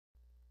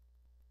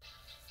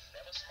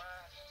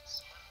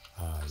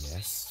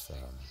Yes,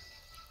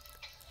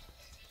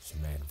 it's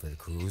your man Freddy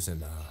Cruz,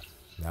 and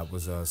that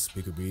was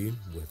Speaker B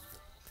with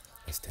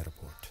Let's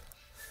Teleport.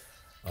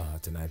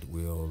 Tonight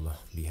we'll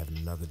be having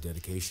another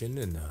dedication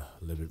and a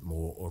little bit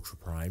more Ultra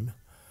Prime.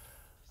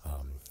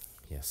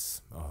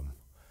 Yes.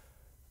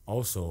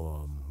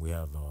 Also, we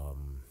have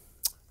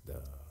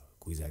the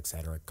QEZAK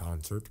Saturday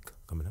concert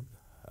coming up.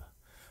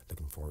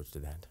 Looking forward to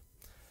that.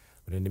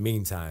 But in the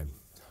meantime,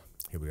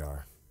 here we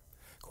are.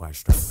 Quiet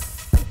Strike.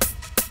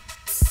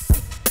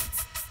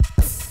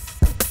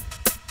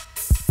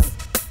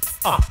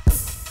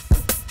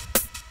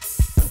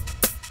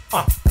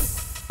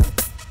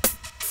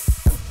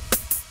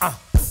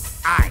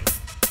 I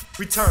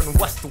return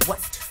what's the what?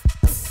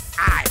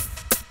 I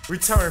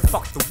return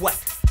fuck the what?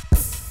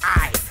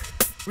 I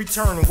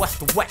return what's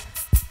the what?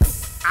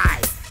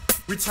 I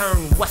return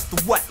what's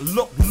the what?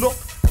 Look,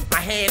 my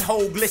hand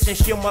hold glisten,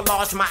 shimmer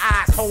large, my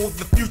eyes hold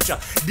the future.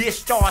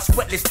 Discharge,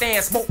 sweatless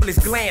stand, smokeless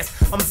glance.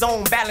 I'm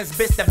zone balanced,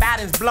 bitch, the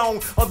balance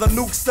blown. Other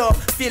nukes up,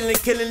 feeling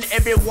killing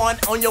everyone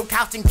on your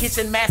couch and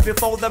kitchen mask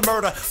before the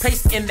murder.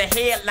 Placed in the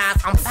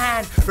headlines, I'm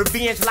fine.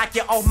 Revenge like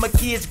you off my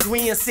kids,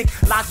 green sick.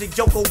 Logic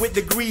joker with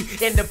degree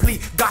in the plea.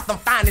 Gotham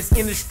finest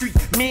in the street.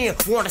 Men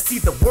wanna see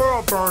the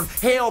world burn.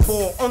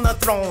 Hellboy on the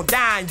throne,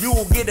 dying,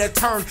 you'll get a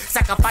turn.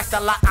 Sacrifice a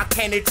lot, I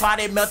can't try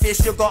to melt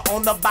this sugar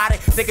on the body.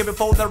 Thinking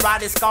before the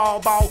ride is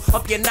skull ball.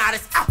 Up your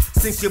nodders out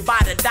since your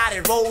body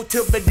died. Roll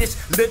to the dish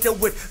little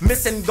with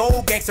missing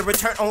gold. Gangster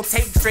return on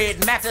tape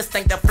shred. Matters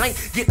think the flank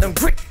get them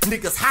grit.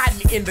 Niggas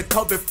hiding in the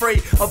cover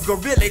fray of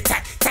gorilla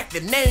attack. Tack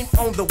the name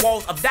on the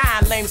walls of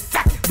dying lames.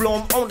 Tack blow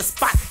 'em on the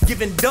spot.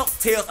 Giving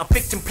ducktails a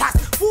fiction plot.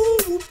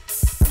 Woo!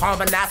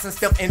 Harmonizing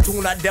step into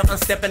a devil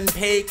stepping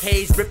pay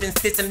cage, ripping,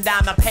 stitching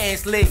down the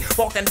pants leg,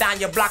 walking down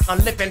your block,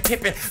 unlipping,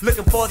 tipping,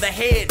 looking for the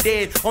head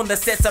dead on the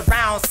sets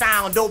around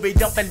sound, Dobie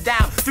jumping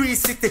down,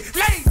 360,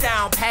 lay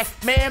down,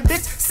 Pac-Man,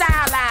 bitch,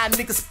 sideline,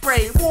 nigga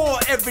spray, war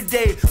every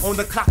day on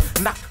the clock,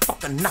 knock,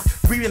 fucking knock,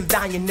 breathing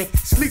down your neck,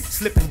 sleep,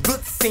 slipping,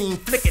 good scene,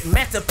 flicking,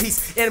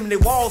 masterpiece, enemy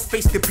walls,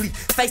 face deplete,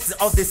 faces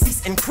of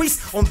deceased increase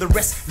on the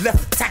rest,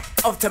 left tack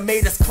of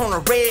tomatoes,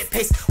 corner, red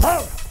paste,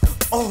 oh.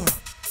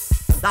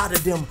 Lot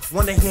of them,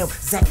 one of him,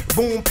 Zach,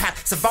 boom, pack,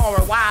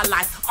 Savara,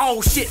 wildlife,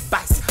 all shit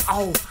bites,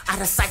 all out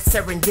of sight,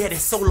 Serengeti,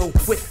 solo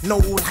with no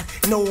light,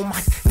 no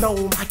mic,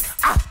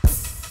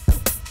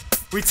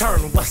 return,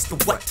 what's the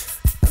what?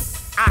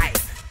 I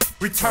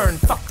return,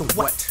 fuck the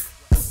what?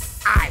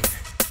 I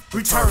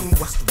return,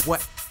 what's the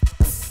what?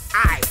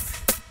 I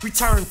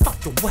return, fuck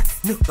the what?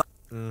 Nigga.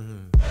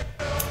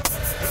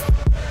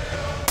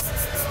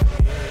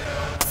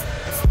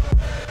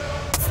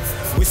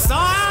 We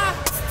saw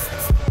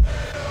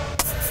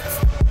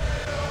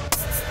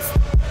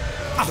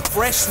the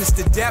freshness,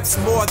 the depths,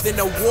 more than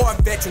a war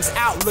veteran's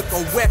outlook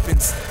on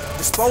weapons.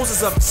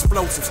 Disposers of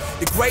explosives,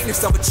 the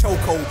greatness of a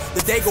chokehold. The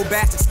Dago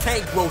bastards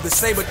can't grow, the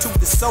saber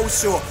tooth is so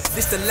sure.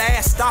 This the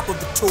last stop of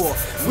the tour.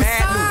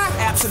 Mad move,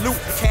 absolute,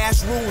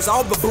 cash rules,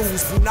 all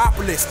baboons,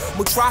 Brunopolis,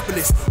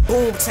 Metropolis,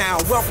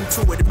 Boomtown, welcome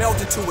to it,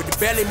 melt into it, the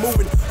belly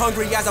moving,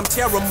 hungry as I'm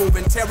terror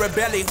moving, terror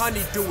belly,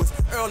 honeydews,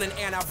 Earl and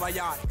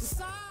antibiotics.